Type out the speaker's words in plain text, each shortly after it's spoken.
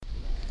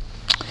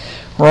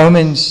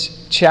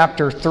Romans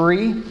chapter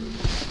 3.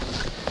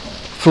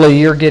 Hopefully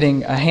you're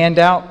getting a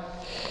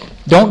handout.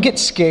 Don't get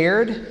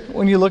scared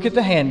when you look at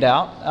the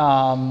handout.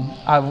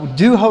 I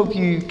do hope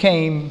you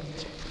came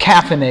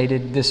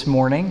caffeinated this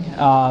morning.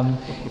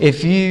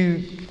 If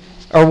you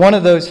are one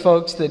of those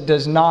folks that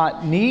does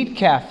not need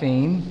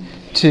caffeine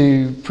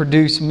to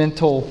produce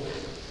mental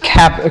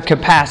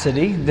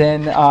capacity,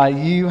 then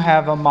you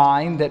have a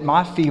mind that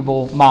my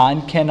feeble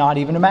mind cannot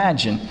even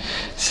imagine.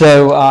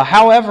 So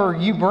however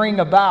you bring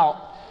about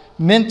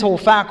mental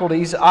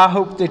faculties, I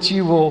hope that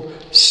you will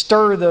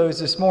stir those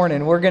this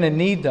morning. We're going to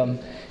need them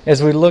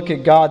as we look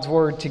at God's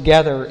Word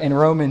together in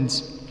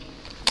Romans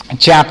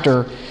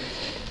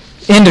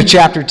end of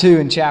chapter 2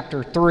 and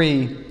chapter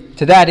 3.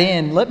 To that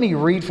end, let me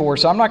read for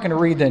us. I'm not going to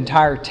read the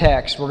entire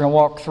text. We're going to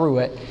walk through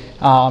it.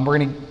 We're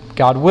going to,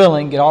 God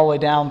willing, get all the way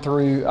down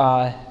through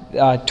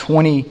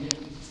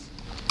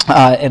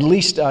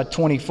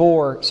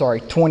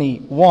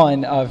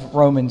 21 of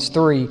Romans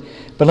 3.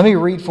 But let me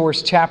read for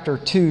us chapter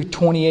 2,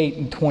 28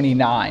 and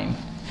 29.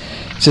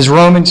 It says,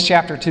 Romans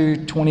chapter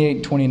 2, 28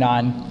 and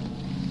 29.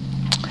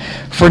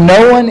 For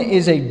no one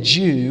is a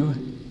Jew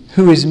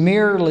who is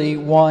merely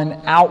one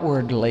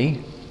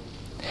outwardly,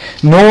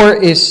 nor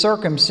is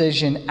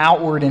circumcision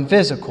outward and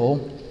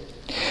physical,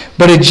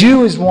 but a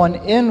Jew is one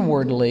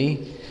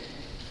inwardly,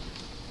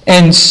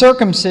 and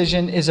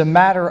circumcision is a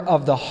matter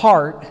of the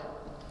heart,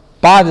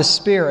 by the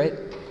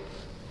Spirit,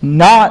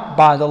 not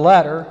by the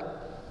letter.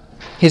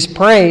 His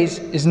praise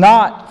is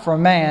not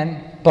from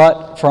man,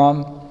 but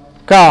from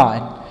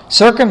God.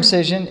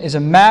 Circumcision is a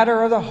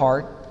matter of the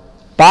heart,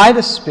 by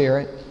the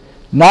Spirit,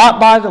 not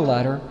by the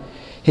letter.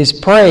 His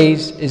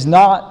praise is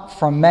not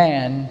from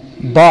man,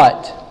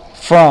 but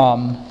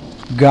from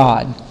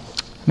God.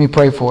 Let me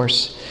pray for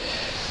us.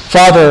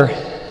 Father,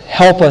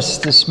 help us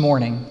this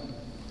morning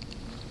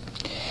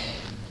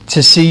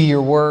to see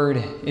your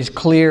word as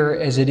clear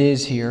as it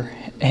is here.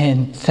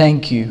 And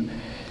thank you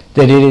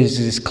that it is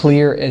as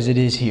clear as it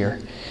is here.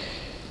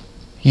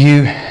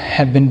 You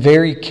have been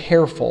very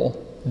careful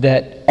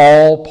that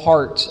all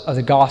parts of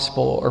the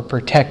gospel are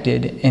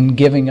protected in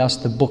giving us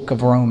the book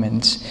of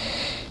Romans.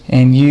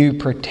 And you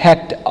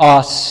protect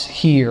us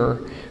here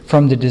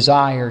from the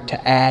desire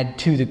to add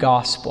to the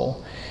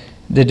gospel,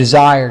 the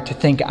desire to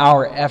think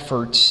our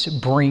efforts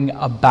bring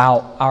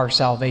about our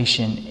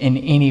salvation in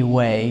any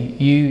way.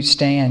 You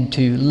stand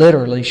to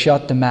literally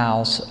shut the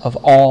mouths of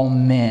all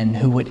men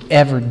who would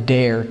ever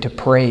dare to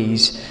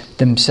praise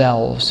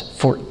themselves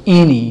for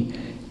any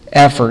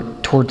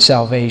effort toward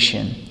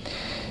salvation.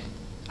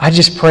 I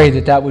just pray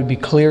that that would be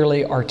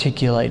clearly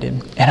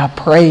articulated, and I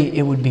pray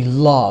it would be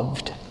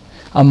loved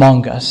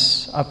among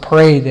us. I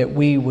pray that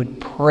we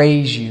would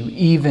praise you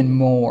even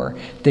more,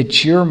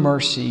 that your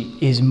mercy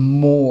is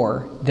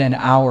more than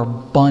our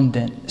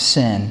abundant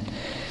sin.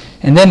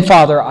 And then,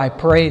 Father, I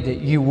pray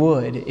that you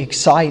would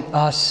excite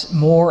us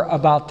more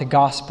about the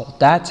gospel.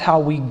 That's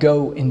how we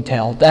go and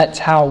tell. That's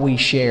how we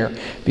share.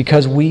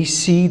 Because we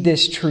see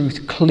this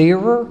truth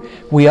clearer,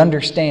 we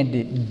understand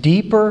it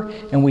deeper,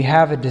 and we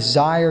have a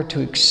desire to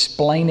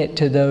explain it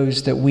to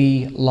those that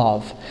we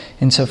love.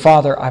 And so,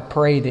 Father, I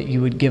pray that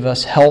you would give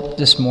us help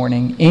this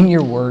morning in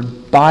your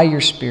word, by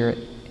your Spirit.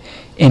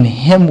 In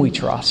him we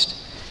trust.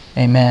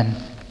 Amen.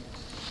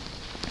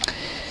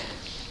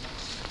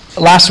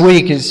 Last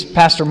week, as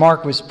Pastor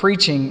Mark was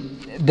preaching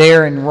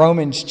there in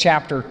Romans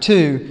chapter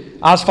 2,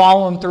 I was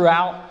following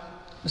throughout, I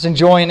was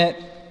enjoying it.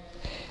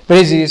 But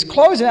as he was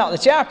closing out the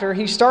chapter,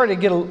 he started to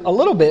get a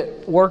little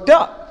bit worked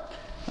up.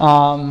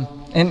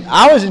 And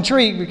I was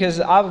intrigued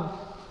because I'm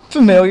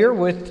familiar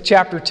with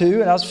chapter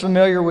 2, and I was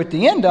familiar with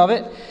the end of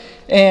it,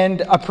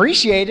 and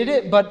appreciated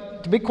it.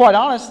 But to be quite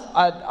honest,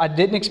 I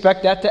didn't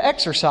expect that to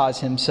exercise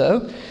him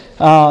so.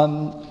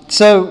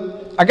 So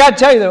I got to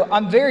tell you, though,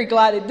 I'm very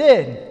glad it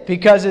did,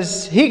 because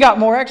as he got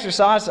more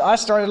exercise, I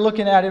started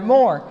looking at it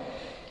more.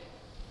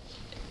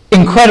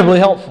 Incredibly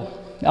helpful.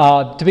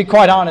 To be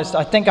quite honest,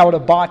 I think I would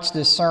have botched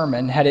this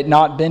sermon had it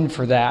not been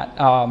for that.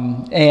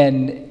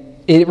 And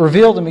it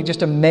revealed to me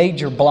just a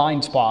major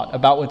blind spot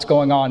about what's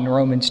going on in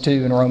Romans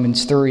 2 and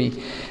Romans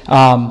 3.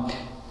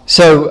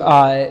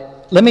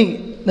 So let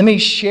me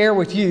share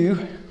with you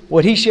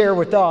what he shared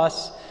with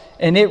us,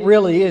 and it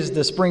really is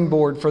the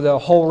springboard for the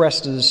whole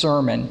rest of the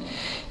sermon.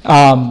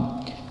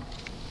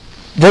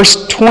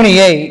 Verse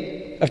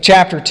 28 of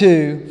chapter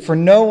 2, for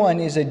no one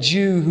is a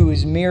Jew who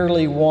is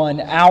merely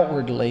one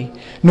outwardly,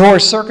 nor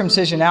is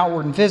circumcision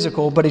outward and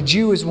physical, but a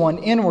Jew is one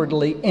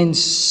inwardly. In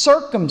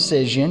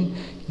circumcision,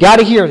 got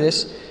to hear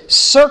this,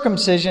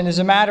 circumcision is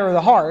a matter of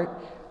the heart,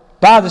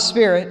 by the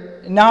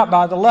Spirit, not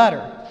by the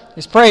letter.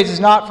 His praise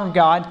is not from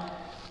God,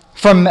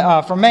 from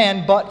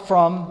man, but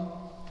from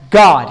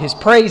God. His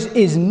praise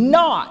is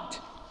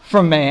not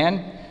from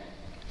man,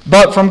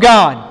 but from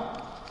God.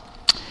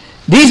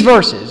 These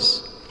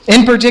verses,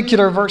 in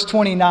particular verse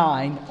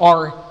 29,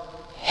 are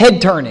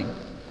head-turning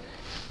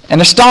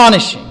and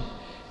astonishing,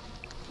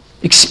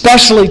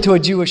 especially to a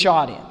Jewish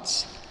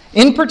audience.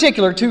 In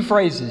particular, two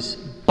phrases,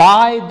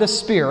 by the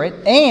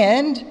Spirit,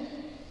 and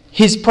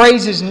his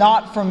praise is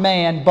not from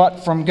man,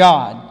 but from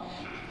God.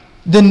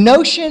 The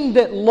notion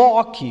that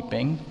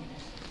law-keeping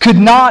could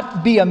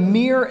not be a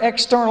mere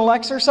external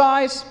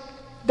exercise,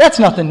 that's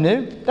nothing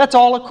new. That's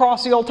all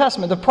across the Old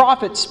Testament. The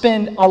prophets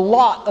spend a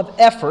lot of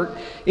effort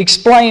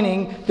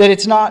explaining that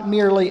it's not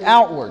merely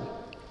outward.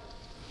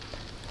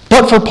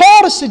 But for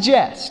Paul to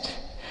suggest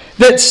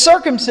that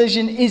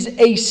circumcision is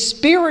a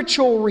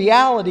spiritual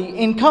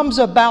reality and comes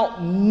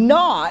about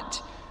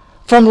not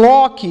from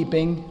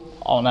law-keeping,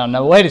 oh,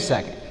 no, wait a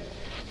second.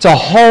 It's a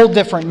whole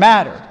different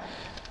matter.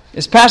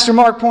 As Pastor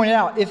Mark pointed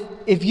out,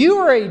 if you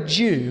are a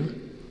Jew,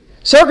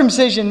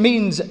 circumcision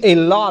means a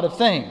lot of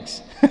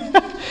things.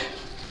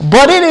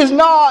 But it is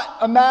not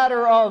a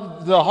matter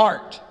of the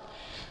heart.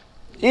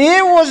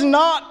 It was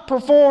not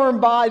performed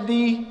by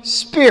the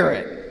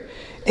Spirit.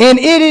 And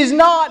it is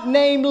not,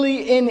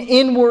 namely, an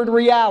inward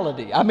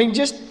reality. I mean,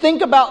 just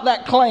think about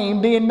that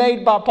claim being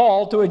made by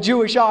Paul to a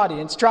Jewish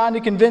audience, trying to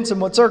convince them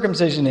what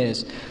circumcision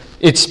is.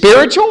 It's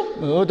spiritual?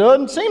 Oh, it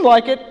doesn't seem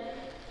like it.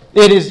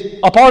 It is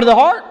a part of the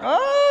heart?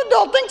 I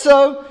don't think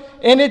so.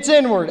 And it's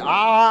inward.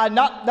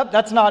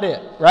 That's not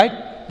it,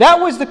 right? That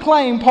was the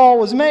claim Paul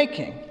was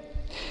making.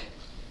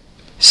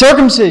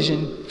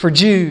 Circumcision for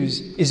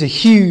Jews is a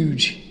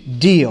huge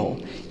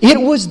deal.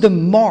 It was the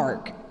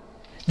mark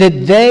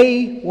that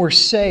they were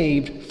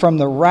saved from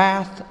the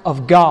wrath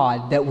of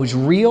God that was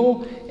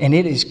real, and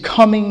it is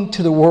coming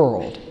to the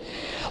world.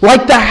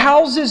 Like the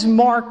houses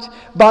marked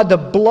by the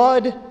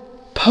blood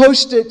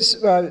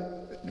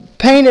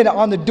painted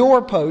on the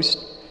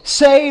doorpost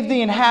saved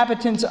the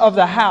inhabitants of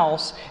the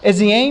house as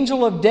the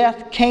angel of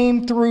death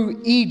came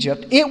through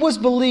Egypt, it was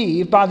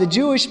believed by the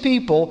Jewish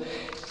people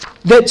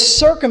that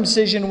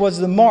circumcision was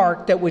the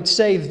mark that would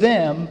save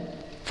them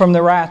from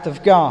the wrath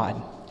of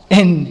God.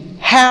 And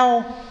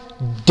how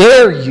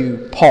dare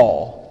you,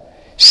 Paul,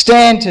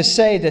 stand to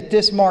say that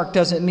this mark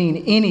doesn't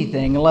mean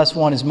anything unless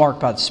one is marked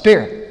by the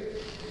Spirit?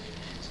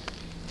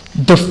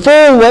 The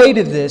full weight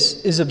of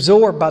this is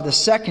absorbed by the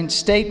second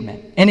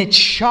statement, and it's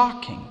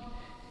shocking.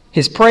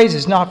 His praise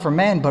is not from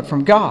man, but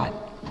from God.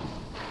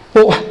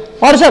 Well,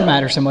 why does that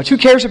matter so much? Who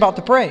cares about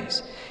the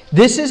praise?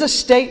 This is a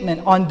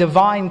statement on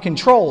divine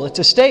control. It's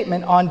a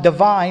statement on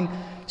divine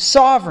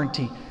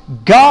sovereignty.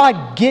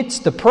 God gets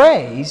the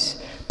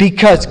praise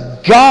because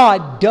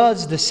God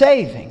does the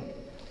saving.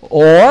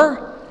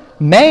 Or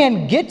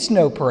man gets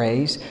no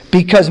praise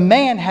because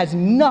man has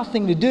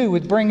nothing to do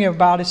with bringing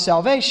about his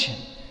salvation.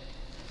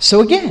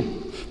 So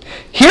again,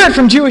 hear it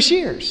from Jewish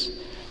ears.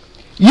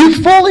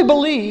 You fully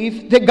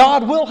believe that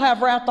God will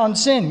have wrath on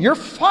sin. You're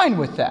fine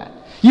with that.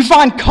 You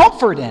find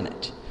comfort in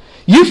it.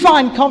 You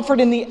find comfort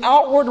in the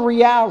outward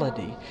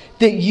reality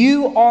that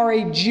you are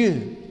a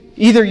Jew.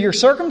 Either you're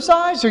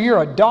circumcised or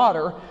you're a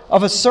daughter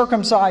of a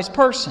circumcised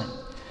person.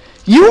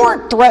 You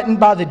aren't threatened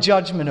by the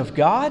judgment of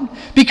God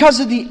because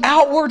of the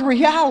outward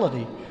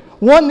reality,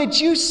 one that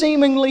you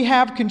seemingly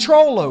have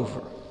control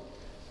over.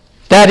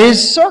 That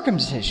is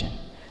circumcision.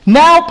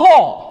 Now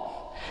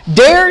Paul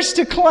dares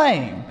to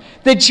claim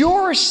that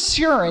your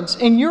assurance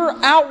in your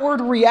outward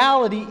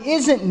reality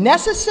isn't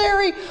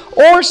necessary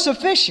or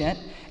sufficient,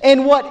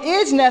 and what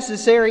is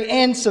necessary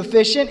and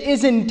sufficient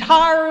is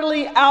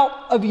entirely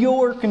out of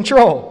your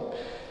control.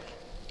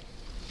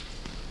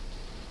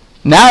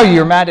 Now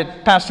you're mad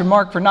at Pastor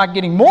Mark for not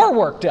getting more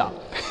worked up,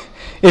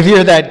 if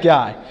you're that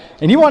guy.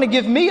 And you want to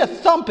give me a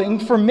thumping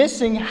for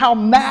missing how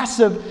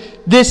massive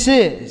this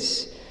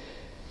is.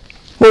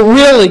 What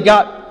really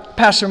got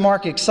Pastor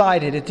Mark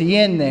excited at the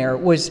end there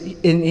was,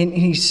 and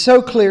he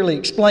so clearly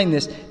explained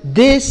this,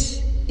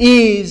 this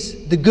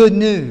is the good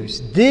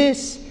news.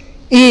 This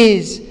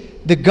is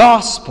the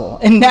gospel.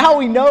 And now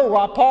we know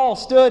why Paul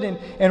stood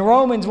in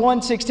Romans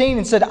 1:16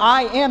 and said,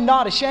 I am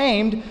not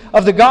ashamed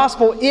of the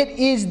gospel. It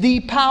is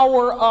the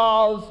power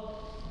of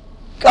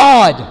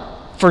God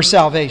for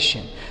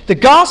salvation. The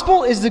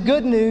gospel is the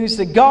good news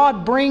that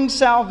God brings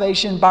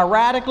salvation by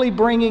radically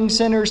bringing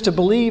sinners to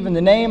believe in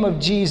the name of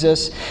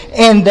Jesus,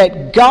 and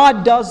that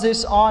God does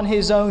this on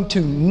His own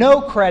to no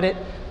credit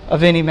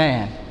of any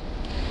man.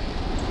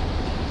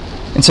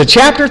 And so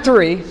chapter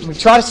 3, we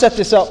try to set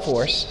this up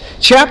for us.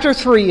 Chapter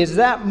 3 is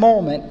that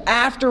moment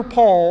after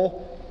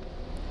Paul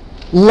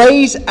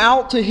lays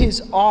out to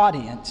his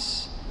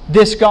audience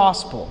this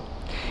gospel.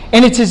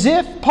 And it's as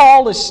if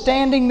Paul is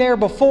standing there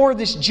before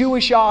this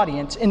Jewish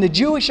audience, and the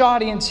Jewish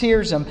audience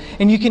hears him,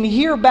 and you can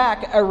hear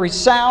back a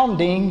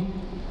resounding,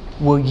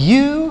 well,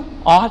 you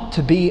ought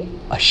to be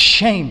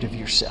ashamed of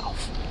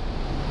yourself.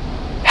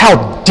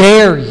 How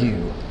dare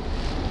you,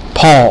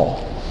 Paul?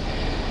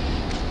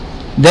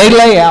 They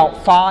lay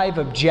out 5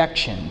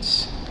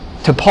 objections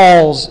to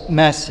Paul's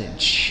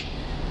message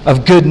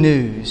of good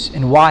news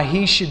and why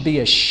he should be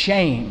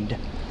ashamed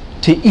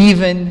to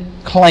even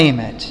claim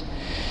it.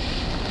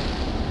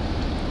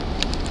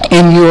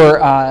 In your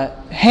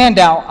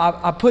handout,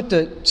 I put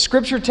the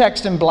scripture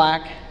text in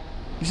black.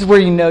 This is where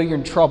you know you're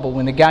in trouble,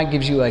 when the guy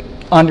gives you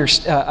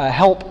a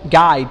help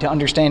guide to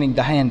understanding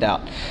the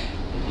handout.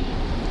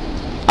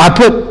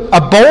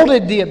 I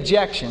bolded the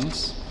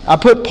objections. I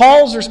put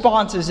Paul's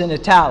responses in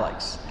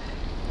italics.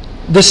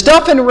 The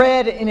stuff in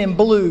red and in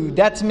blue,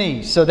 that's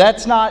me. So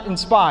that's not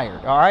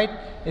inspired, all right?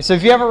 So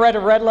if you ever read a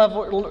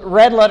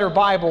red letter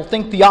Bible,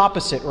 think the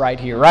opposite right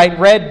here, right?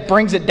 Red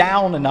brings it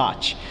down a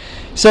notch.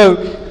 So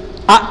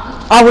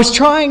I was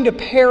trying to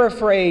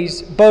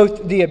paraphrase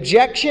both the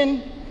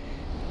objection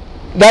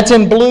that's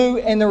in blue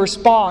and the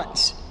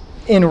response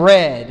in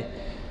red.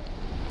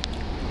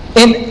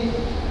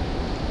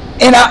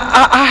 And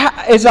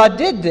as I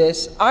did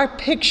this, I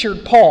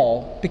pictured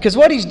Paul, because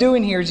what he's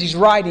doing here is he's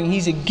writing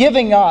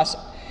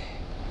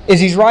as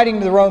he's writing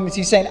to the Romans,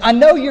 he's saying, I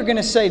know you're going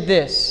to say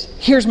this.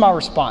 Here's my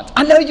response.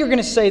 I know you're going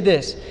to say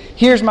this.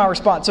 Here's my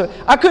response. So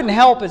I couldn't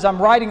help, as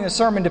I'm writing the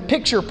sermon, to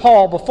picture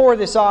Paul before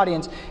this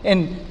audience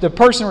and the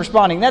person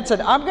responding. That said,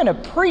 I'm going to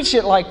preach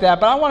it like that,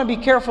 but I want to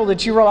be careful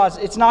that you realize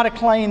it's not a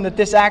claim that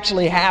this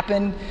actually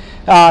happened,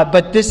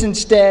 but this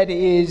instead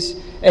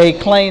is a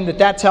claim that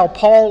that's how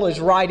Paul is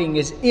writing,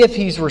 as if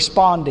he's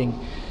responding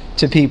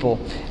to people.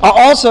 I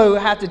also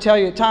have to tell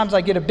you, at times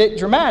I get a bit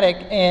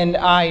dramatic, and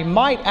I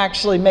might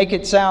actually make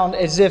it sound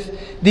as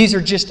if these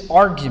are just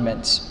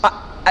arguments.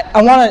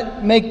 I want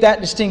to make that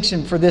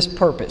distinction for this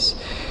purpose.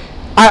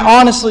 I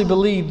honestly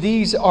believe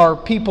these are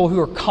people who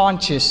are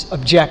conscious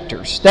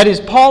objectors. That is,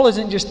 Paul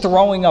isn't just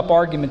throwing up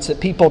arguments that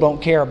people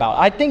don't care about.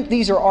 I think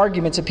these are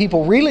arguments that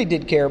people really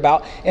did care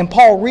about, and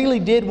Paul really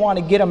did want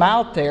to get them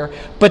out there.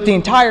 But the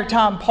entire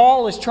time,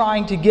 Paul is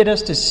trying to get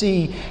us to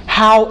see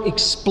how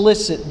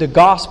explicit the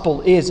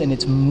gospel is, and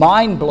it's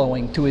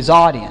mind-blowing to his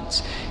audience.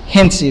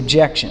 Hence the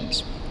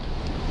objections.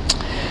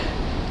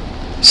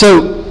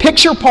 So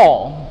picture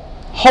Paul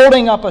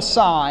holding up a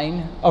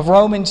sign of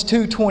Romans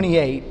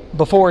 2:28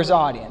 before his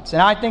audience.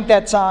 And I think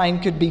that sign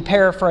could be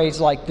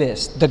paraphrased like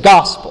this: the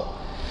gospel.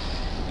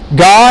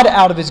 God,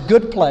 out of His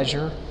good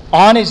pleasure,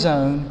 on His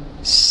own,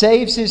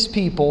 saves His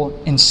people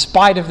in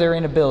spite of their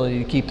inability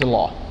to keep the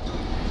law.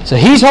 So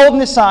he's holding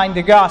the sign,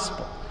 the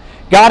gospel.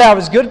 God, out of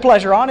His good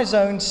pleasure, on His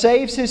own,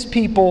 saves His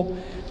people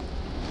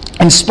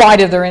in spite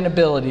of their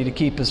inability to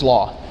keep His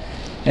law.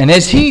 And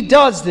as he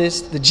does this,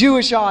 the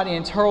Jewish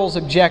audience hurls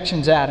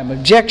objections at him.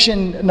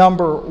 Objection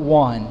number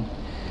 1,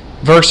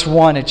 verse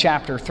 1 of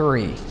chapter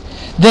 3.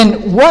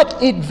 Then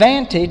what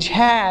advantage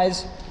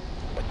has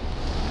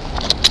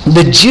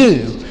the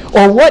Jew,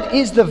 or what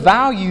is the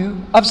value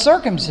of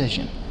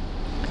circumcision?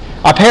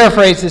 I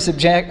paraphrase this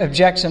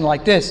objection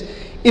like this: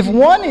 if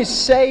one is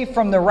saved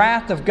from the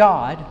wrath of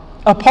God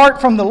apart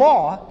from the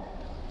law,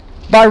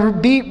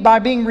 by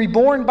being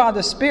reborn by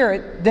the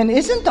Spirit, then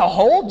isn't the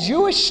whole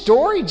Jewish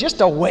story just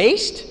a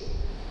waste?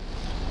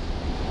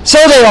 So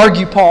they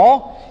argue,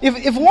 Paul,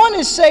 if one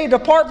is saved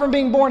apart from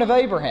being born of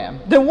Abraham,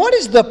 then what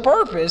is the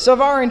purpose of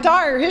our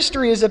entire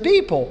history as a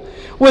people?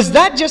 Was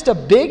that just a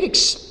big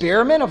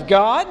experiment of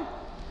God?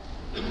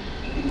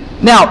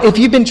 Now, if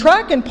you've been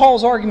tracking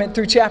Paul's argument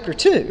through chapter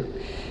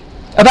 2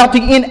 about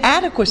the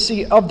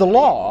inadequacy of the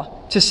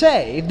law to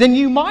save, then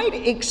you might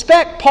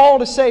expect Paul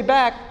to say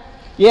back,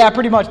 yeah,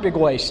 pretty much big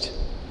waste.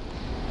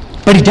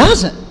 But he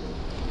doesn't.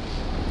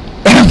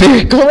 And I'm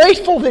very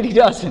grateful that he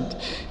doesn't,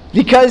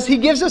 because he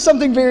gives us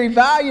something very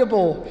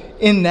valuable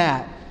in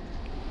that.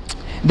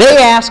 They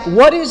ask,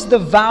 what is the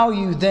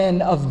value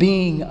then of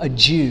being a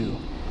Jew?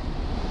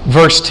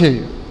 Verse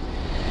 2.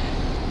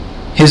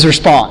 His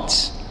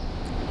response: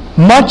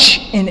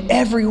 much in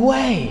every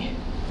way.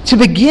 To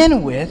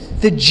begin with,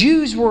 the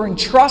Jews were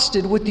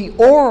entrusted with the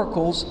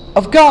oracles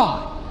of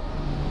God.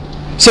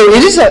 So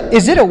is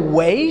it a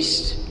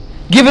waste,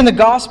 given the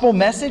gospel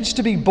message,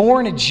 to be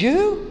born a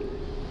Jew?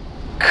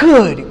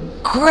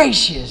 Good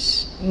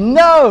gracious,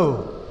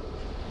 no.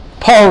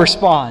 Paul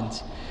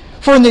responds,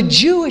 for in the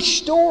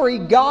Jewish story,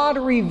 God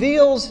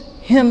reveals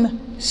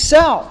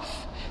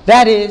Himself.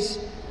 That is,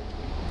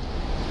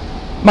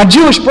 my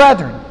Jewish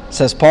brethren,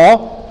 says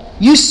Paul,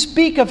 you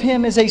speak of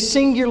Him as a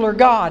singular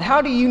God.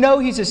 How do you know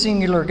He's a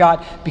singular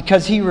God?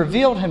 Because He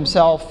revealed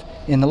Himself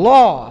in the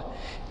law.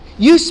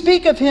 You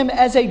speak of Him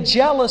as a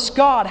jealous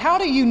God. How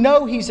do you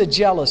know He's a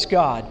jealous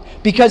God?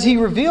 Because He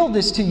revealed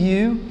this to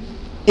you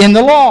in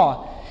the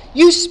law.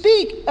 You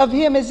speak of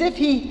Him as if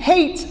He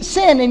hates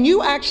sin, and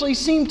you actually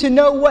seem to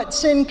know what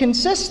sin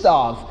consists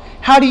of.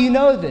 How do you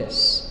know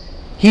this?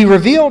 He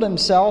revealed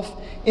Himself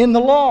in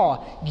the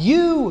law.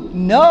 You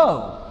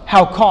know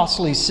how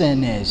costly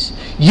sin is.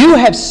 You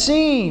have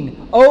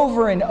seen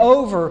over and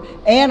over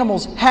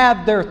animals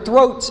have their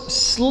throats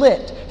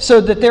slit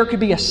so that there could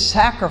be a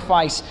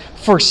sacrifice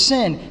for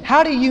sin.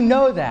 How do you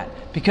know that?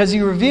 Because He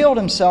revealed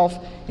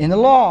Himself in the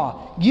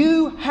law.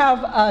 You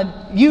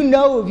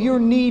know of your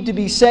need to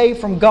be saved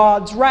from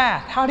God's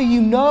wrath. How do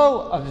you know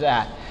of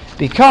that?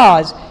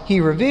 Because He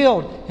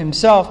revealed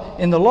Himself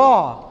in the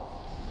law.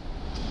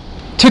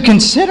 To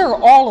consider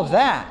all of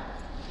that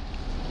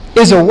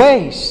is a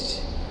waste.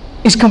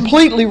 It's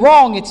completely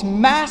wrong. It's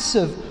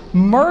massive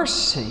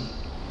mercy.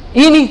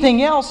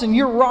 Anything else, and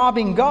you're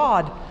robbing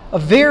God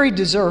of very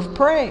deserved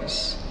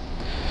praise.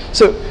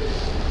 So,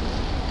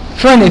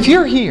 friend, if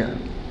you're here,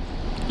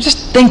 just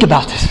think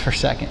about this for a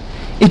second.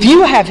 If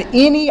you have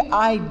any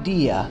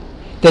idea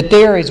that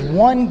there is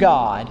one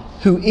God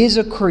who is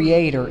a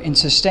creator and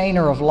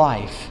sustainer of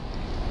life,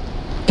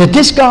 that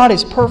this God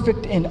is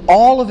perfect in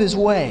all of His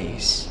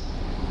ways,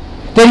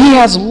 that He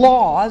has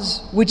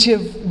laws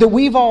that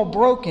we've all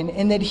broken,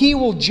 and that He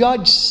will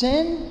judge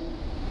sin,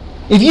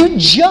 if you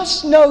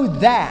just know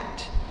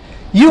that,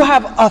 you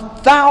have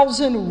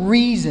 1,000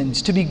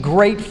 reasons to be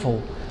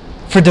grateful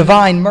for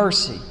divine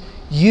mercy.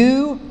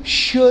 You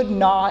should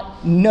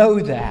not know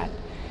that,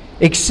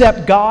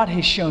 except God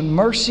has shown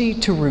mercy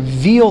to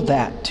reveal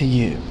that to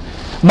you.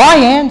 My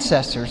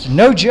ancestors,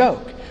 no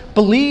joke,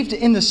 believed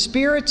in the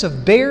spirits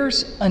of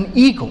bears and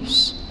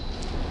eagles,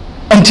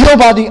 until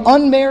by the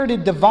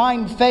unmerited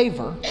divine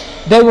favor,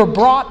 they were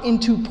brought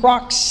into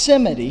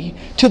proximity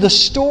to the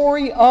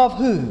story of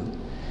who?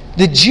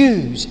 The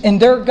Jews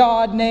and their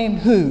God named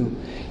who?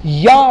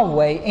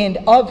 Yahweh, and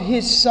of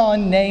His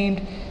Son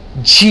named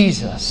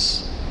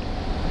Jesus.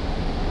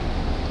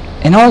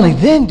 And only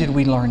then did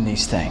we learn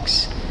these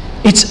things.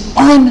 It's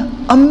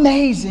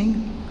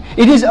amazing.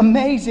 It is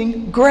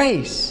amazing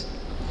grace.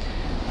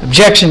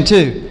 Objection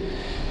 2.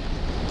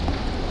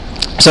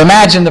 So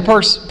imagine the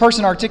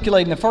person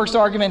articulating the first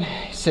argument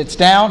sits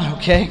down.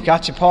 Okay,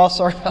 got you, Paul.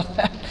 Sorry about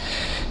that.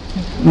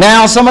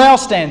 Now someone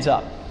else stands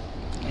up.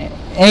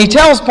 And he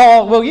tells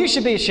Paul, well, you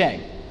should be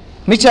ashamed.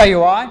 Let me tell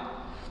you why.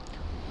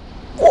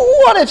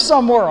 What if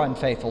some were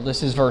unfaithful?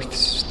 This is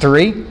verse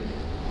 3.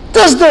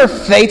 Does their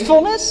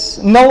faithfulness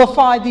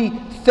nullify the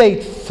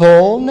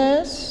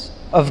faithfulness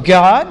of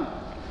God?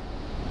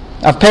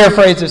 I've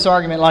paraphrased this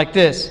argument like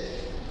this.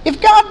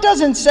 If God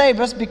doesn't save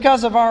us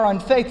because of our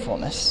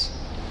unfaithfulness,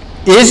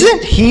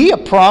 isn't He a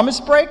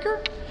promise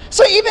breaker?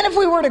 So even if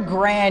we were to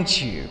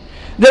grant you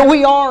that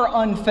we are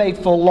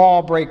unfaithful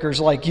lawbreakers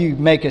like you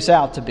make us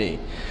out to be,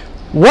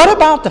 what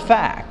about the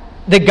fact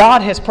that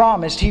God has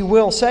promised He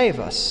will save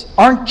us?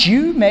 Aren't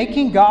you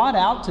making God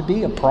out to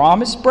be a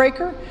promise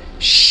breaker?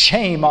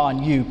 Shame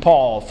on you,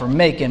 Paul, for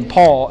making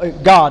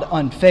God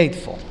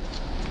unfaithful.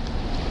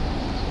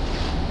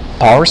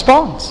 Paul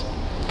responds.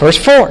 Verse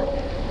 4.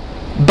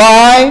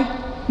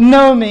 By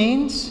no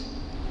means.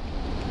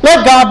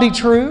 Let God be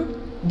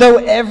true, though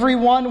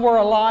everyone were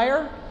a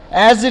liar,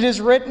 as it is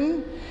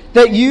written,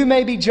 that you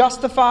may be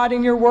justified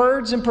in your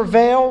words and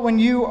prevail when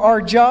you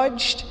are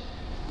judged.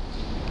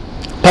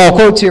 Paul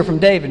quotes here from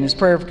David in his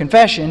prayer of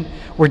confession,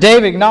 where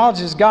David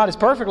acknowledges God is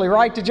perfectly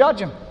right to judge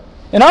him.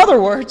 In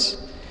other words,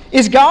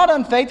 is God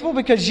unfaithful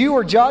because you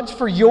are judged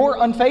for your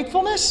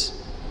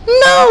unfaithfulness?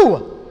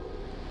 No!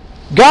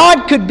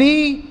 God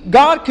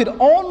could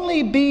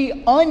only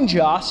be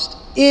unjust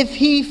if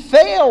He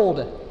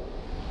failed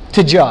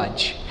to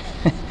judge.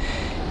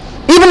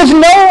 Even if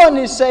no one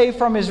is saved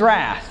from His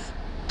wrath,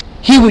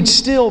 He would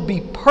still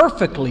be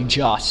perfectly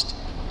just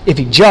if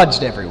He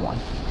judged everyone.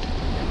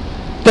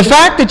 The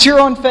fact that you're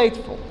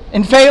unfaithful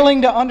and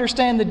failing to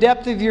understand the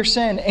depth of your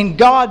sin and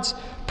God's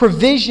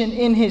provision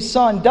in His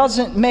Son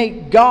doesn't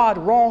make God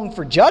wrong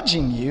for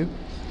judging you.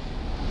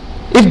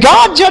 If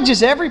God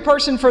judges every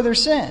person for their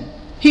sin,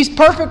 He's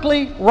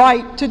perfectly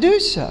right to do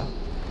so.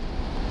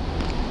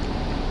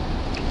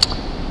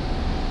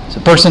 So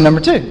person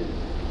number 2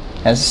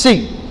 has a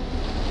seat.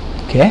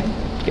 Okay,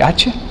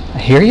 gotcha. I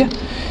hear you.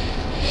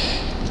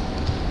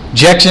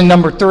 Objection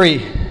number 3.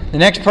 The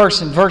next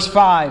person, verse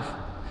 5.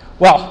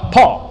 Well,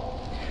 Paul,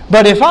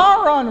 but if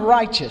our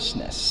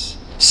unrighteousness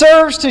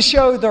serves to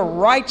show the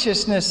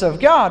righteousness of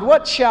God,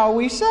 what shall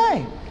we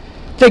say?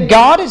 That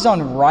God is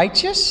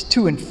unrighteous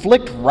to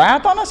inflict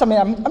wrath on us? I mean,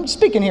 I'm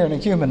speaking here in a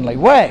humanly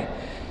way.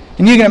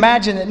 And you can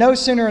imagine that no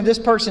sooner this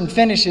person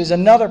finishes,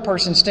 another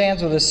person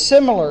stands with a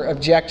similar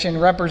objection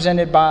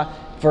represented by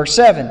verse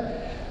 7.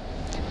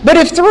 But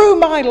if through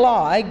my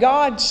lie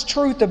God's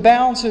truth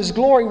abounds His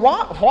glory,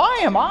 why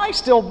am I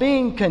still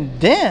being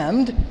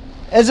condemned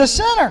as a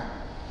sinner?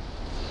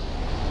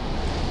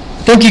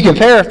 I think you can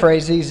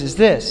paraphrase these as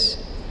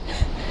this.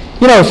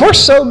 You know, if we're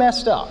so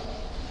messed up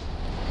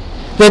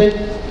that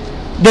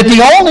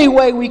the only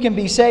way we can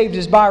be saved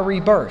is by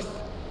rebirth,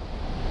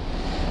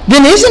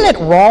 then isn't it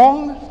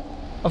wrong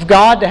of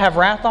God to have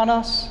wrath on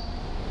us?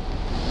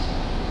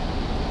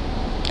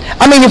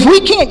 I mean, if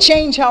we can't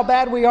change how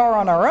bad we are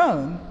on our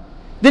own,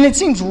 then it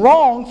seems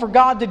wrong for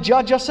God to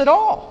judge us at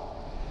all.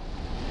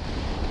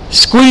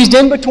 Squeezed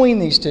in between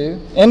these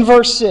two, in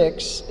verse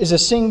 6, is a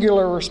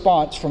singular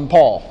response from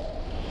Paul.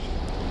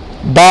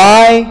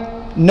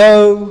 By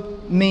no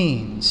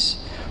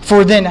means.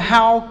 For then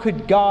how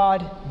could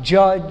God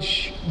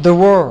judge the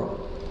world?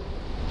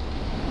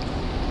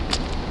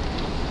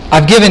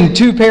 I've given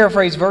 2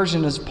 paraphrased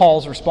versions of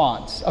Paul's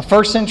response. A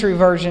 1st century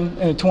version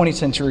and a 20th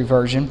century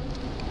version.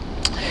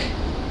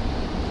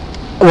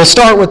 We'll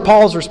start with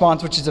Paul's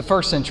response, which is the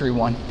 1st century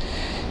one.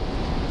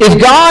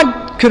 If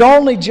God could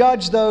only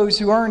judge those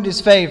who earned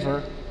His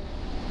favor,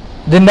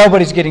 then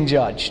nobody's getting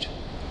judged.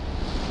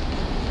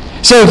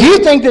 So if you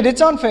think that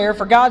it's unfair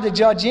for God to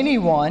judge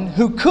anyone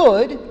who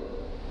could,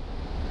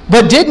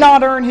 but did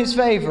not earn His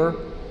favor,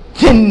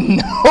 then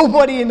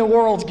nobody in the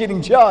world's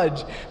getting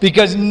judged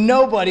because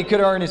nobody could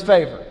earn His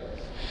favor.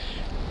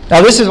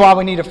 Now this is why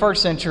we need a 1st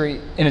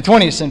century and a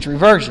 20th century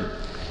version.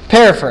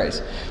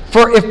 Paraphrase.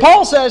 For if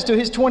Paul says to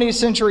his 20th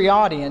century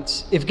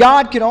audience, if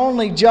God could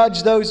only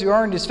judge those who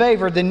earned His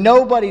favor, then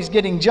nobody's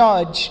getting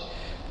judged.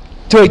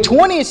 To a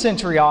 20th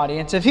century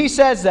audience, if he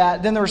says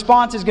that, then the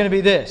response is going to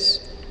be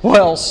this.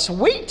 Well,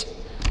 sweet.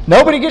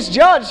 Nobody gets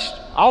judged.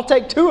 I'll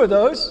take 2 of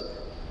those.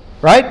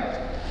 Right?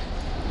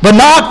 But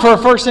not for a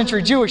first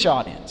century Jewish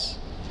audience.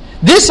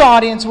 This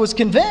audience was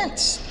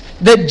convinced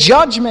that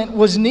judgment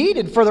was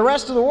needed for the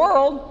rest of the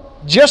world,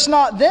 just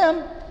not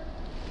them.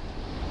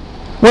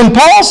 When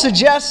Paul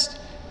suggests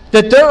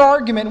that their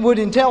argument would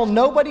entail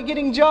nobody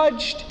getting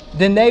judged,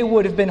 then they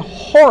would have been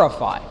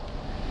horrified.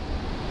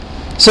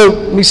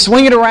 So we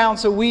swing it around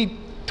so we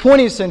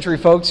 20th century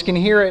folks can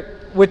hear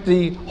it with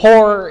the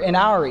horror in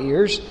our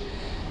ears.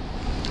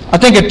 I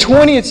think a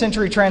 20th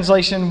century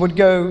translation would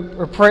go,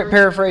 or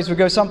paraphrase would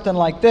go something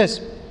like this.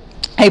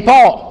 Hey,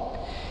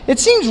 Paul, it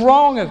seems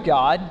wrong of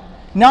God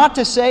not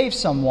to save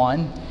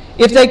someone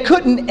if they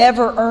couldn't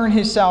ever earn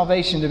His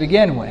salvation to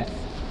begin with.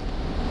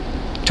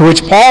 To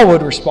which Paul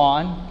would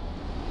respond,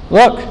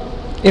 look,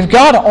 if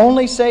God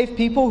only saved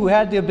people who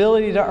had the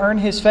ability to earn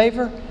His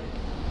favor,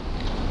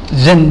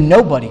 then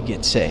nobody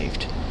gets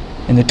saved.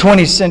 And the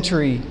 20th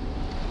century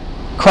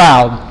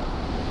crowd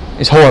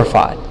is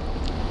horrified.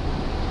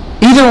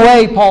 Either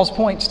way, Paul's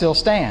point still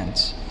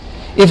stands.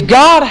 If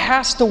God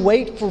has to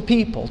wait for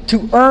people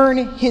to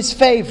earn His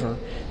favor,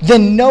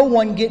 then no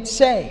one gets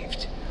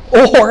saved.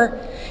 Or,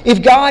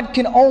 if God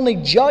can only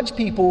judge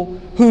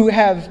people who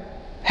have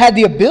had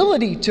the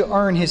ability to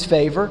earn His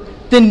favor,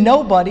 then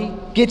nobody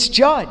gets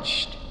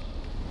judged.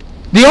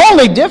 The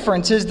only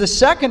difference is the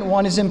second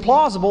one is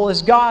implausible,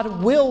 as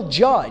God will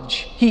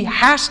judge. He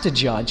has to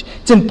judge.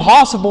 It's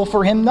impossible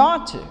for Him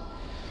not to.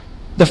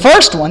 The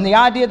first one, the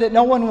idea that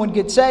no one would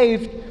get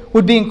saved,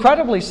 would be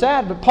incredibly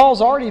sad, but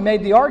Paul's already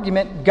made the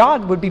argument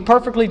God would be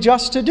perfectly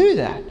just to do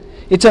that.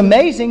 It's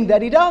amazing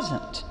that He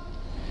doesn't.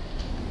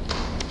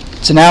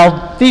 So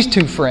now these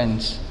 2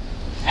 friends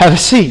have a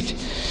seat.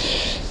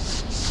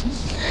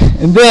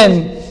 And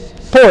then,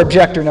 poor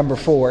objector number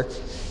 4,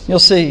 you'll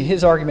see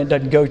his argument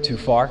doesn't go too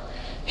far.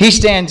 He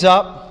stands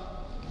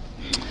up.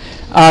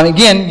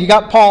 Again, you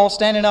got Paul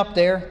standing up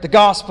there, the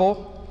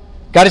gospel,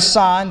 got his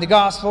sign, the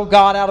gospel.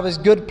 God, out of His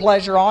good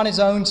pleasure on His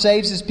own,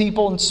 saves His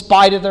people in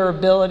spite of their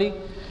ability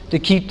to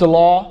keep the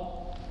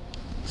law.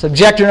 So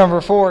objector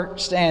number 4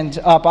 stands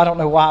up. I don't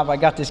know why, but I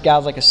got this guy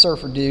like a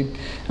surfer dude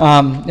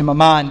in my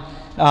mind.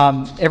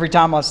 Every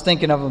time I was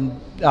thinking of him,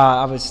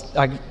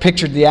 I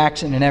pictured the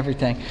accent and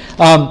everything.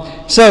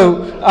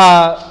 So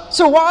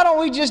why don't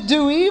we just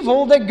do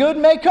evil that good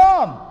may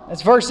come?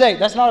 That's verse 8.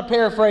 That's not a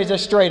paraphrase,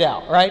 that's straight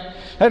out, right?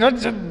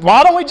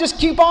 Why don't we just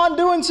keep on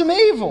doing some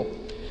evil?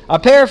 I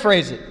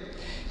paraphrase it.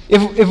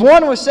 If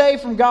one was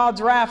saved from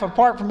God's wrath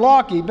apart from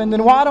law keeping,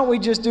 then why don't we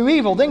just do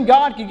evil? Then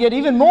God could get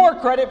even more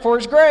credit for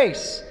His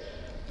grace.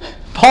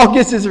 Paul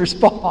gets his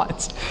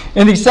response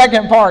in the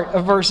second part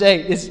of verse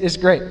 8. It's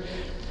great.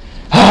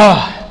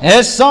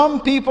 As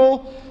some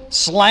people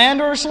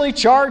slanderously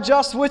charge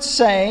us with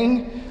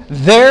saying,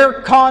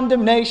 their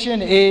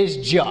condemnation is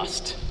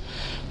just.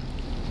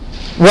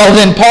 Well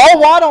then,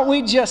 Paul, why don't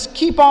we just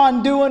keep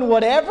on doing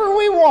whatever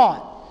we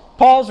want?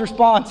 Paul's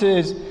response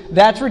is,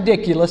 that's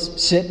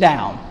ridiculous, sit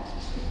down.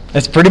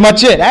 That's pretty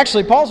much it.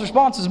 Actually, Paul's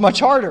response is much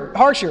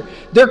harsher.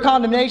 Their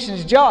condemnation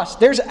is just.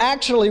 There's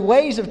actually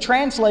ways of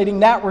translating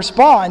that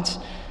response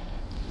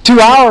to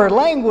our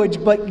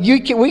language, but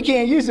we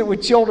can't use it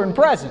with children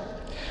present.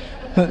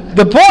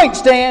 The point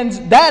stands,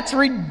 that's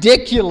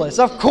ridiculous.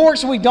 Of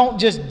course we don't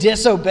just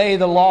disobey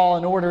the law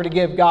in order to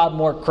give God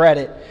more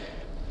credit.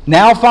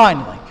 Now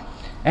finally,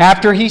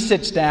 after he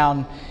sits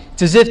down,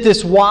 it's as if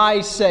this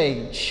wise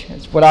sage,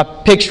 that's what I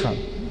picture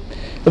him,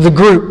 of the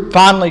group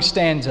finally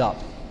stands up.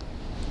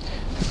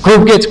 The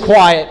group gets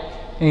quiet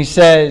and he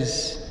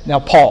says, now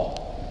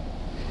Paul,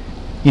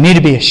 you need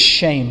to be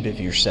ashamed of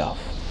yourself.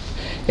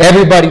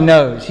 Everybody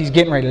knows he's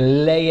getting ready to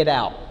lay it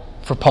out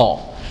for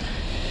Paul.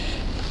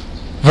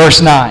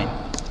 Verse 9.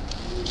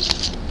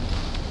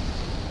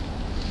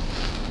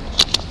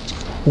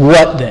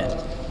 What then?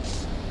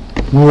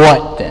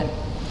 What then?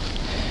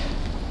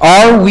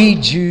 Are we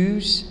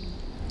Jews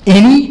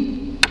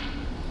any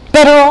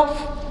better off?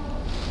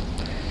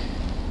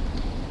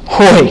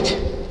 Wait.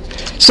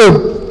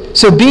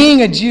 So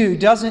being a Jew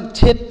doesn't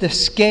tip the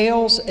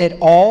scales at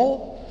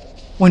all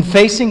when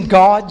facing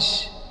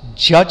God's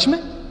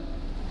judgment?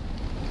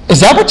 Is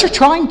that what you're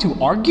trying to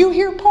argue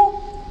here, Paul?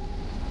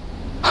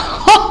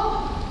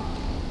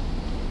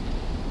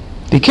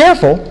 Be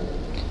careful.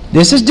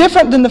 This is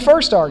different than the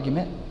first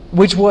argument,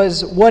 which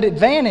was what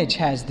advantage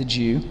has the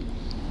Jew?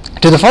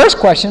 To the first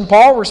question,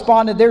 Paul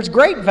responded, there's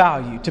great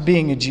value to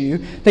being a Jew,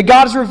 that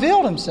God has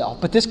revealed Himself.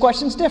 But this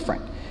question's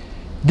different.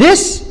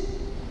 This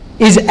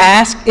is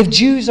asked if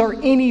Jews are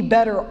any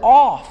better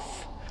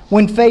off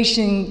when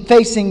facing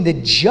the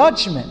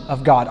judgment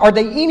of God. Are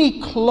they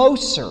any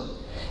closer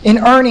in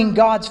earning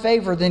God's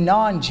favor than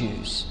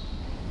non-Jews?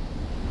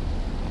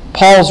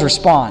 Paul's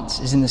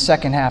response is in the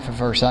second half of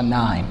verse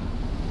 9.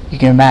 You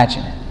can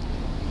imagine it.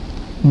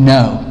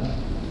 No,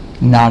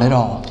 not at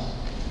all.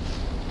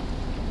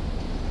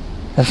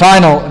 The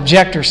final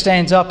objector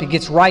stands up. He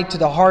gets right to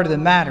the heart of the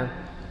matter.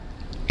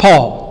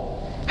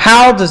 Paul,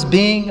 how does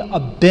being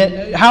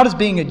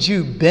a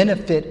Jew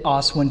benefit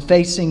us when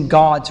facing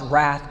God's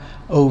wrath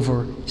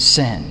over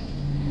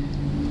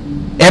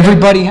sin?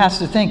 Everybody has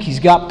to think he's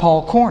got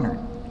Paul cornered,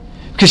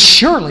 because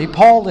surely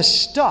Paul is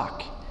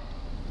stuck.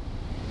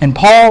 And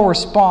Paul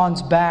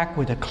responds back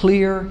with a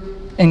clear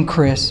and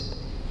crisp,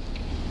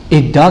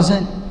 it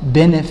doesn't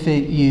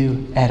benefit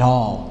you at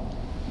all.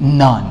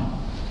 None.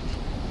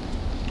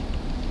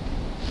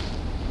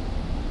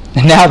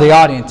 And now the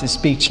audience is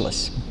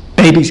speechless.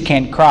 Babies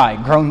can't cry.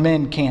 Grown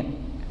men can't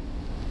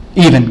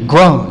even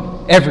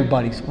groan.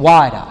 Everybody's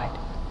wide-eyed.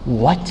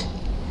 What?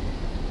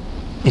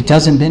 It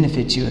doesn't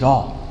benefit you at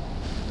all.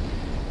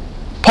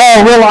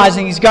 Paul,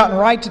 realizing he's gotten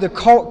right to the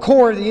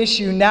core of the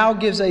issue, now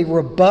gives a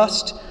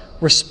robust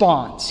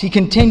response. He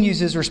continues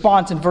his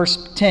response in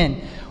verse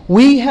 10.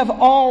 We have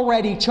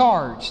already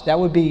charged. That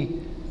would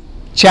be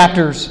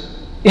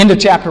end of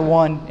chapter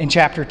 1 and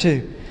chapter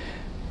 2.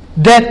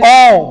 That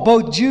all,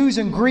 both Jews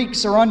and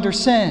Greeks, are under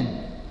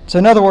sin. So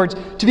in other words,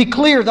 to be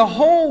clear, the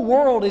whole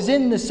world is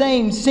in the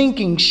same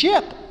sinking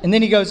ship. And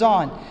then he goes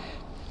on.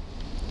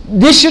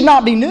 This should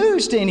not be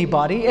news to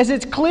anybody, as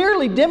it's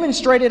clearly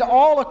demonstrated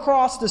all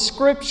across the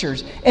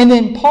Scriptures. And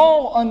then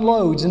Paul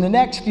unloads in the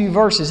next few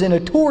verses in a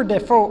tour de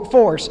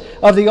force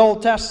of the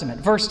Old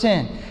Testament. Verse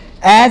 10,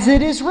 as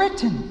it is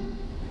written.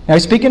 Now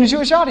he's speaking to the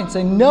Jewish audience.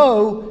 They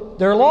know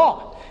their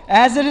law.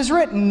 As it is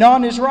written,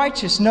 none is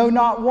righteous, no,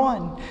 not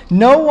one.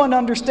 No one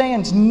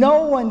understands,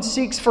 no one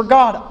seeks for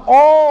God.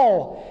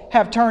 All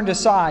have turned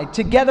aside.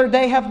 Together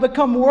they have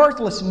become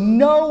worthless.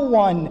 No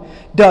one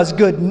does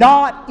good,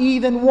 not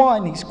even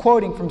one. He's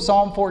quoting from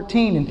Psalm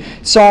 14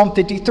 and Psalm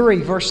 53,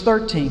 verse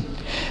 13.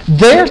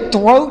 Their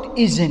throat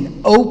is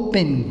an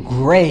open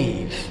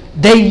grave.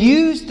 They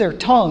use their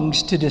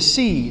tongues to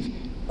deceive.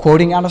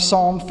 Quoting out of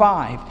Psalm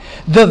 5.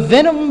 The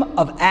venom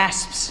of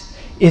asps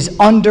is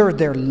under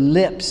their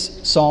lips.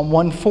 Psalm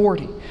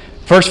 140.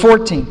 Verse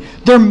 14.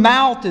 Their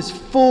mouth is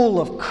full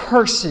of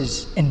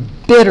curses and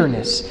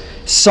bitterness.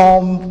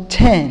 Psalm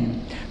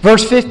 10.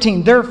 Verse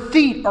 15. Their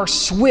feet are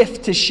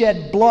swift to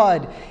shed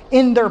blood.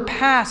 In their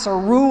paths are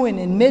ruin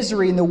and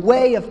misery. In the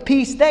way of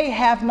peace they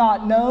have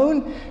not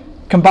known.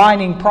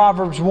 Combining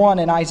Proverbs 1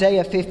 and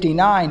Isaiah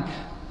 59.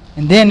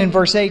 And then in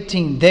verse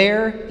 18,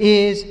 there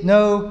is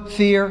no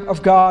fear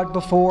of God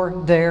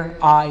before their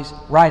eyes.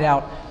 Right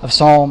out of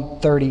Psalm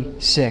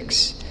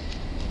 36.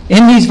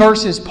 In these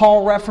verses,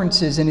 Paul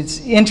references, and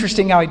it's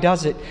interesting how he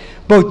does it,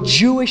 both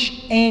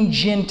Jewish and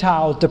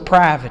Gentile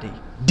depravity,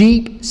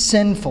 deep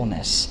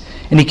sinfulness.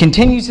 And he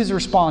continues his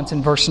response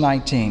in verse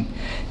 19.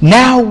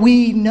 Now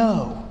we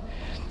know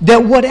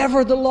that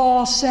whatever the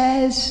law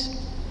says,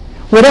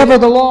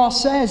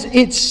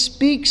 it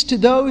speaks to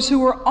those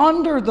who are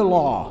under the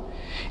law.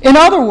 In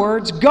other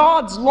words,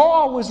 God's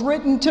law was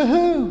written to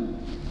who?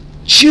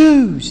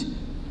 Jews,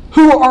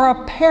 who are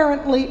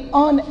apparently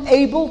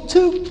unable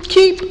to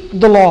keep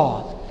the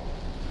law.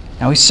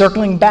 Now he's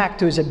circling back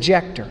to his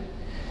objector.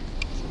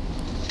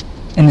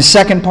 In the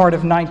second part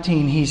of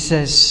 19, he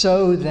says,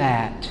 so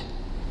that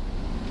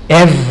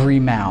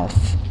every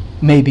mouth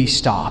may be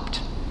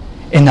stopped,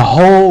 and the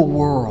whole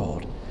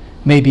world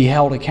may be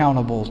held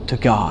accountable to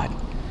God.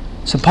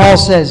 So Paul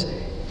says,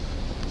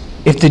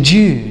 if the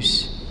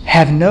Jews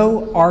have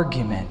no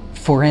argument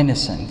for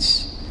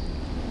innocence,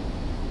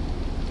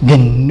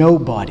 then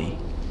nobody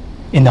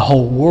in the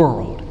whole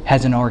world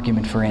has an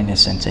argument for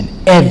innocence, and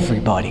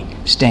everybody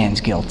stands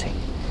guilty.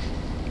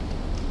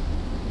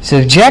 So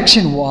the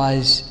objection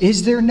was,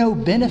 is there no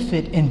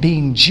benefit in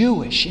being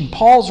Jewish? And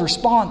Paul's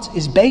response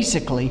is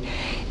basically,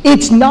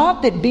 it's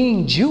not that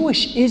being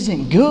Jewish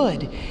isn't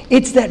good,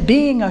 it's that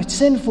being a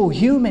sinful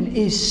human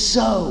is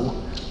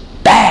so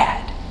bad.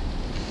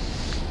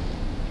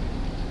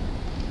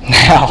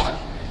 Now,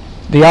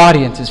 the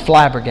audience is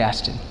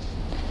flabbergasted.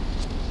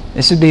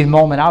 This would be the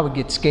moment I would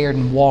get scared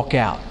and walk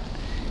out.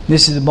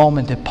 This is the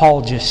moment that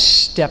Paul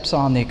just steps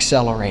on the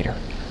accelerator.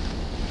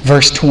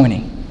 Verse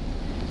 20.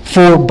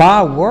 For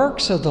by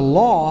works of the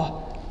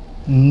law,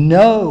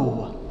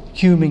 no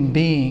human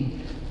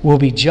being will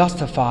be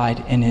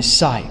justified in his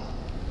sight.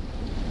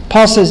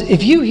 Paul says,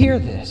 if you hear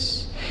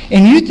this,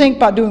 and you think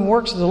by doing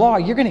works of the law,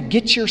 you're going to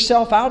get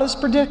yourself out of this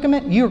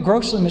predicament, you're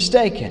grossly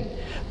mistaken.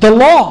 The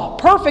law,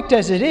 perfect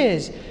as it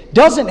is,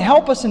 doesn't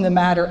help us in the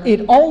matter.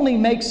 It only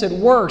makes it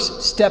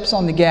worse. Steps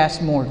on the gas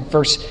more.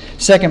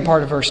 Second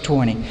part of verse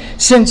 20.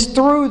 Since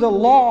through the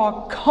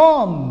law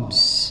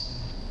comes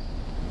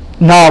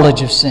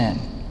knowledge of sin.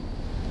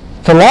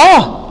 The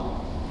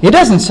law, it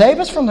doesn't save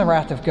us from the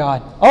wrath of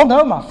God. Oh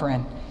no, my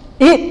friend.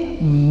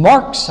 It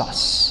marks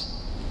us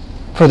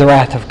for the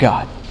wrath of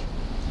God.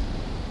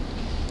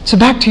 So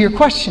back to your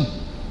question,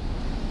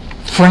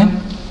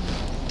 friend.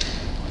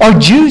 Are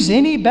Jews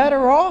any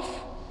better off?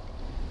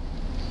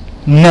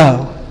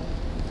 No.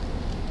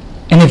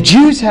 And if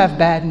Jews have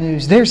bad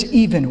news, there's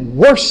even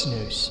worse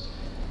news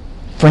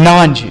for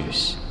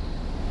non-Jews.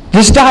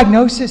 This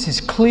diagnosis is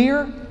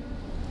clear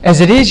as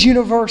it is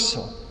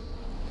universal.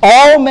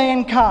 All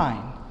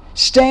mankind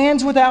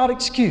stands without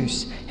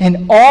excuse,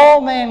 and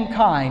all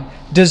mankind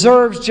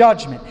deserves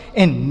judgment,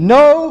 and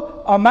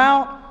no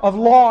amount of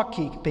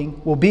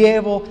law-keeping will be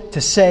able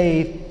to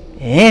save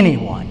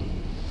anyone,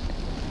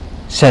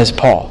 says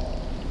Paul.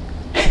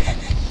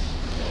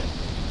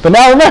 But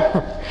now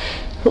remember,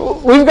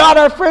 we've got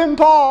our friend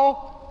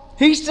Paul.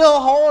 He's still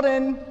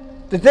holding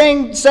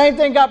the same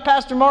thing got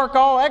Pastor Mark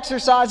all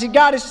exercised. He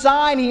got his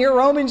sign here,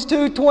 Romans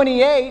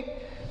 2:28.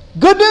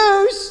 Good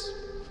news!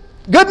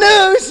 Good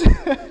news!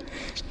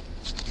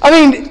 I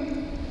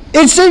mean,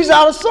 it seems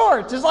out of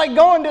sorts. It's like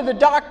going to the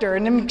doctor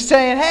and them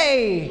saying,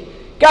 hey,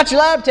 got your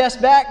lab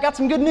test back, got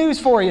some good news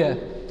for you.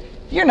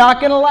 You're not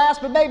going to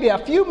last but maybe a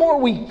few more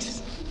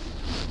weeks.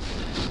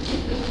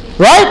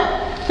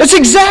 Right? That's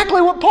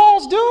exactly what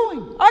Paul's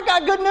doing. I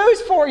got good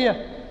news for you.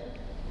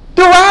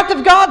 The wrath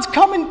of God's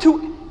coming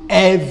to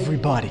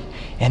everybody.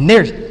 And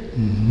there's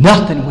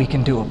nothing we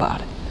can do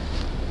about it.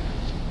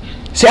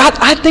 See,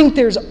 I think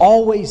there's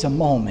always a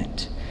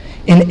moment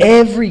in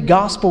every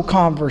gospel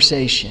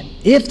conversation,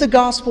 if the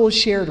gospel is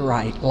shared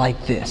right,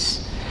 like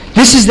this.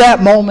 This is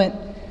that moment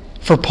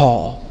for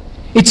Paul.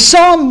 It's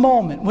some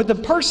moment when the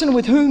person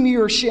with whom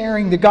you're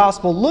sharing the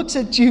gospel looks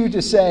at you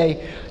to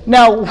say,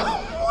 now,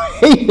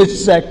 wait a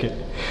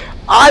second.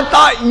 I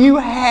thought you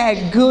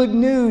had good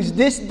news.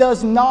 This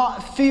does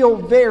not feel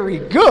very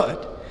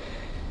good.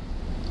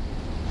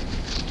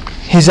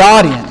 His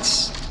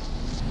audience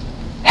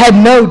had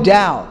no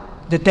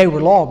doubt that they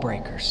were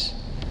lawbreakers.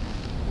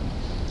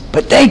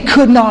 But they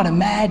could not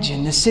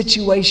imagine the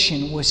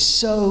situation was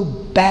so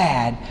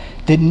bad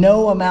that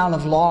no amount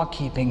of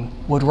law-keeping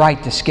would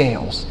right the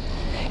scales.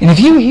 And if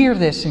you hear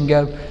this and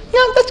go,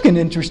 yeah, that's an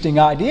interesting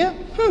idea.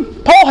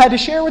 Paul had to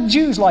share with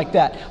Jews like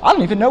that. I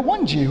don't even know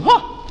one Jew.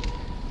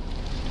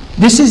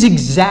 This is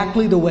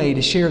exactly the way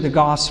to share the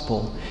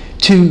gospel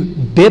to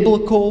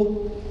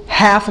biblical,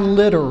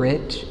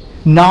 half-literate,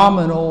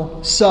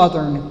 nominal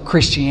Southern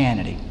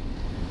Christianity.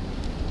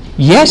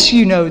 Yes,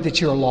 you know that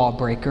you're a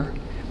lawbreaker,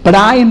 but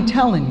I am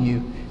telling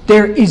you,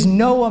 there is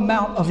no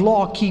amount of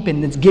law-keeping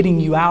that's getting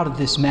you out of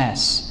this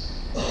mess.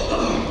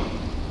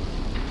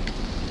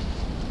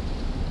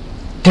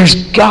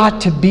 There's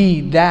got to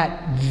be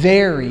that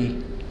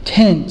very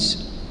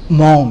tense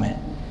moment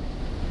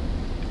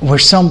where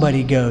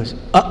somebody goes,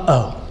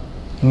 uh-oh.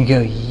 And you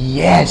go,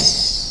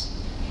 yes.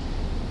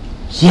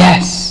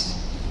 Yes.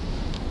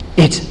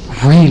 It's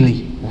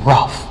really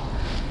rough.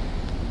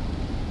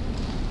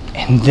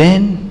 And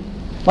then,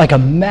 like a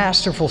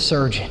masterful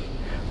surgeon,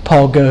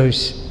 Paul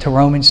goes to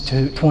Romans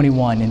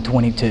 2:21 and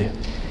 22.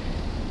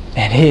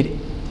 And it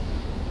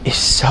is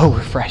so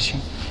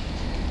refreshing.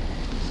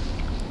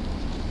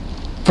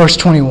 Verse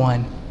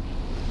 21,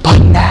 but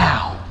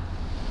now,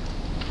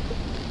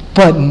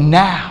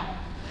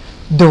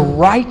 the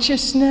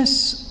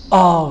righteousness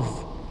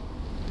of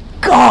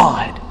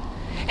God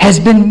has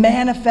been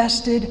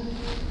manifested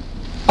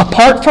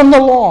apart from the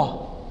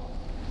law.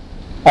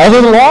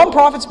 Although the law and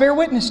prophets bear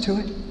witness to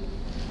it.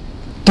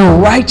 The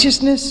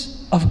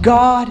righteousness of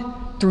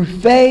God through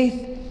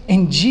faith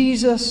in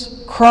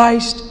Jesus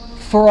Christ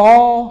for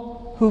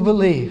all who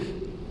believe.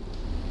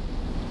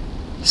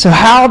 So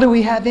how do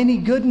we have any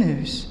good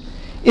news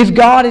if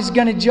God is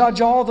going to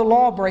judge all the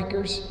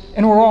lawbreakers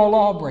and we're all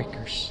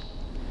lawbreakers?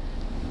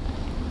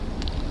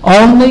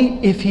 Only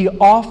if He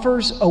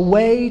offers a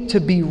way to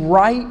be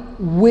right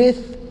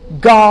with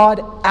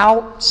God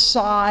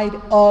outside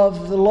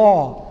of the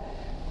law.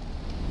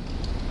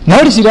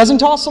 Notice He doesn't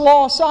toss the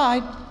law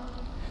aside.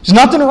 There's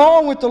nothing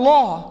wrong with the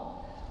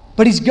law.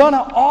 But He's going to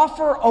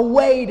offer a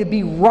way to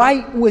be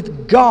right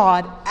with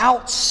God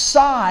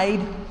outside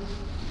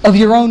of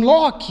your own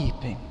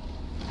law-keeping.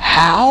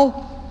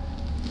 How?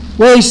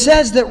 Well, He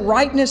says that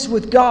rightness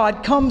with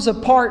God comes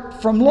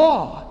apart from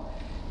law.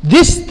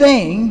 This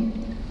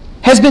thing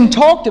has been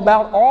talked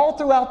about all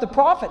throughout the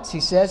prophets, he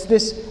says,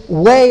 this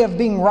way of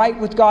being right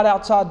with God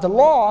outside the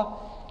law,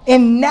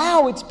 and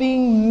now it's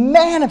being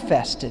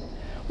manifested.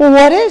 Well,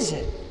 what is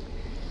it?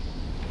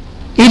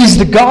 It is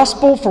the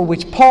gospel for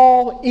which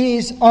Paul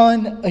is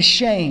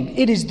unashamed.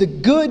 It is the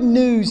good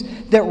news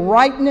that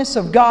rightness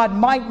of God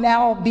might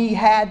now be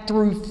had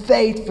through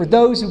faith for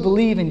those who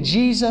believe in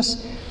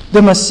Jesus,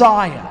 the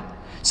Messiah.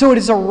 So it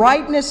is a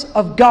rightness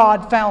of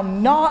God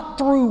found not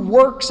through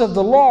works of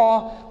the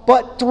law,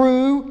 but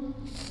through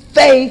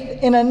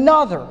faith in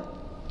another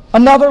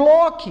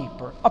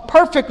lawkeeper, a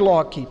perfect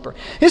lawkeeper.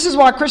 This is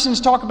why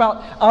Christians talk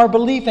about our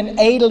belief in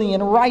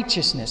alien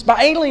righteousness.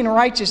 By alien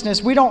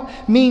righteousness, we don't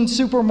mean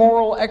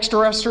supermoral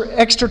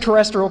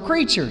extraterrestrial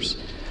creatures.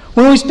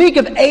 When we speak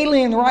of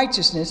alien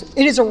righteousness,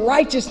 it is a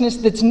righteousness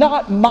that's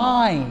not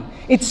mine.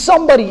 It's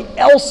somebody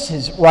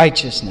else's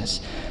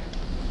righteousness.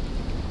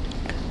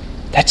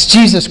 That's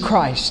Jesus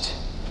Christ.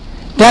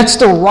 That's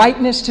the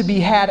rightness to be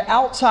had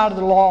outside of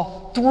the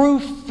law through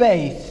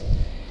faith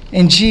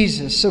in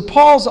Jesus. So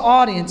Paul's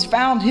audience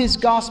found his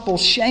gospel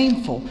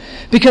shameful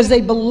because they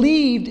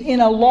believed in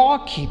a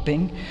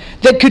law-keeping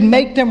that could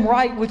make them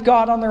right with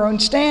God on their own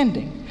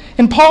standing.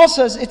 And Paul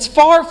says it's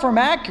far from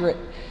accurate,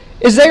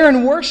 as they are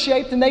in worse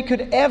shape than they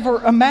could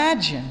ever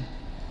imagine.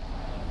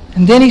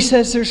 And then he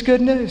says there's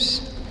good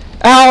news.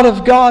 Out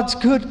of God's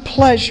good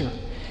pleasure,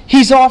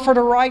 He's offered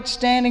a right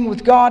standing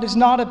with God is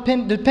not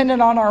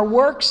dependent on our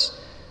works,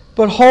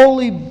 but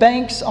wholly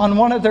banks on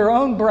one of their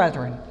own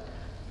brethren.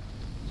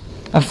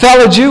 A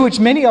fellow Jew, which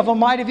many of them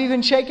might have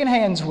even shaken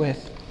hands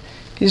with.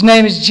 His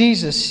name is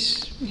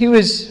Jesus. He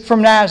was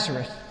from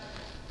Nazareth.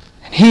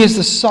 And He is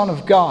the Son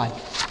of God.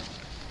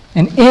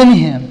 And in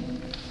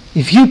Him,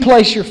 if you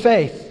place your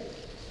faith,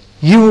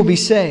 you will be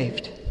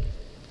saved.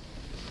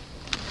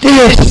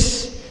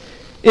 This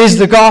is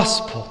the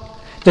gospel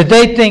that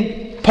they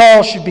think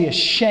Paul should be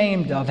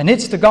ashamed of. And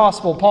it's the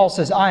gospel Paul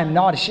says, I am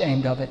not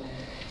ashamed of it.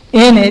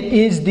 In it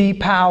is the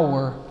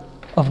power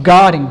of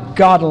God and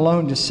God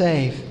alone to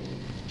save.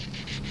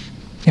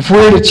 If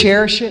we're to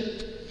cherish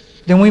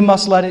it, then we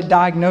must let it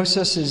diagnose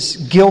us as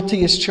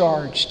guilty as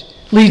charged.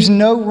 It leaves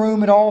no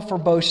room at all for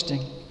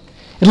boasting.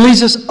 It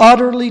leaves us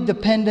utterly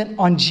dependent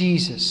on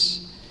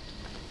Jesus.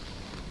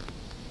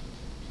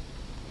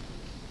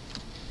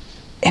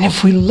 And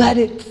if we let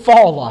it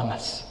fall on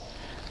us,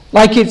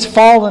 like it's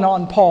fallen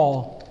on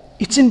Paul,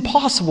 it's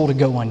impossible to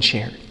go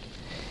unshared.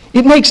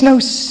 It makes no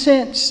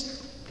sense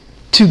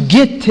to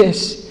get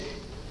this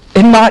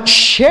and not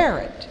share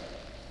it.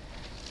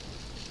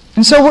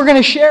 And so we're going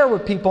to share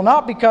with people,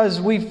 not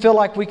because we feel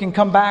like we can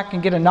come back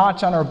and get a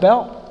notch on our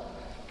belt,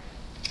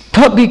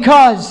 but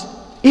because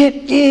it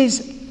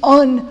is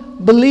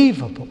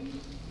unbelievable.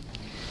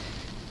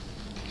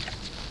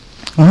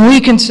 When we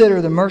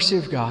consider the mercy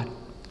of God,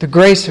 the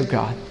grace of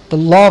God, the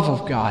love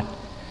of God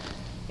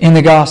in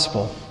the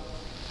gospel,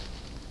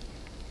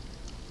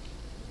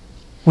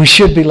 we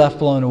should be left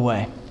blown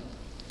away.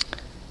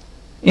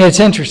 It's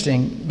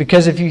interesting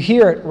because if you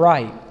hear it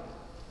right,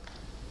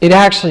 it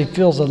actually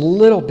feels a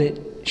little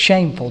bit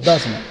shameful,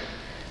 doesn't it?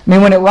 I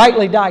mean, when it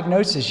rightly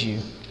diagnoses you,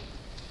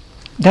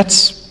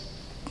 that's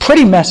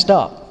pretty messed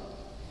up.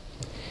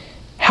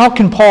 How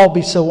can Paul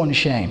be so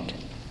unashamed?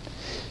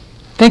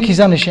 I think he's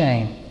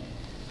unashamed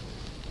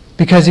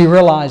because he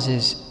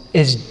realizes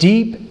as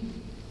deep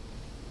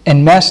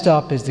and messed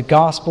up as the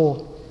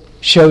gospel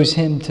shows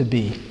him to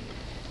be,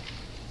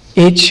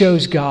 it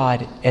shows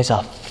God as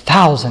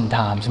 1,000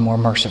 times more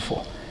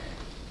merciful.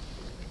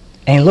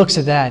 And he looks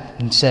at that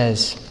and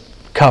says,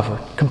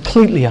 covered,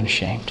 completely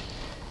unashamed.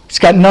 It's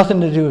got nothing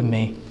to do with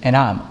me, and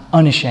I'm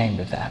unashamed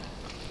of that.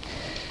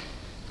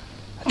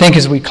 I think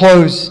as we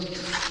close,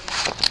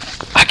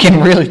 I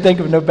can really think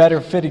of no better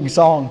fitting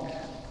song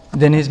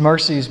than His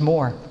mercy is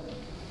more.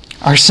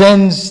 Our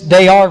sins,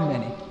 they are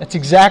many. That's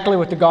exactly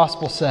what the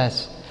gospel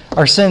says.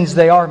 Our sins,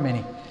 they are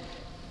many.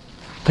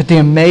 But the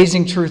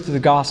amazing truth of the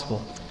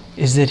gospel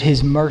is that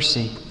His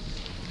mercy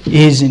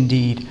is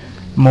indeed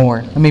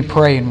more. Let me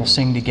pray and we'll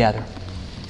sing together.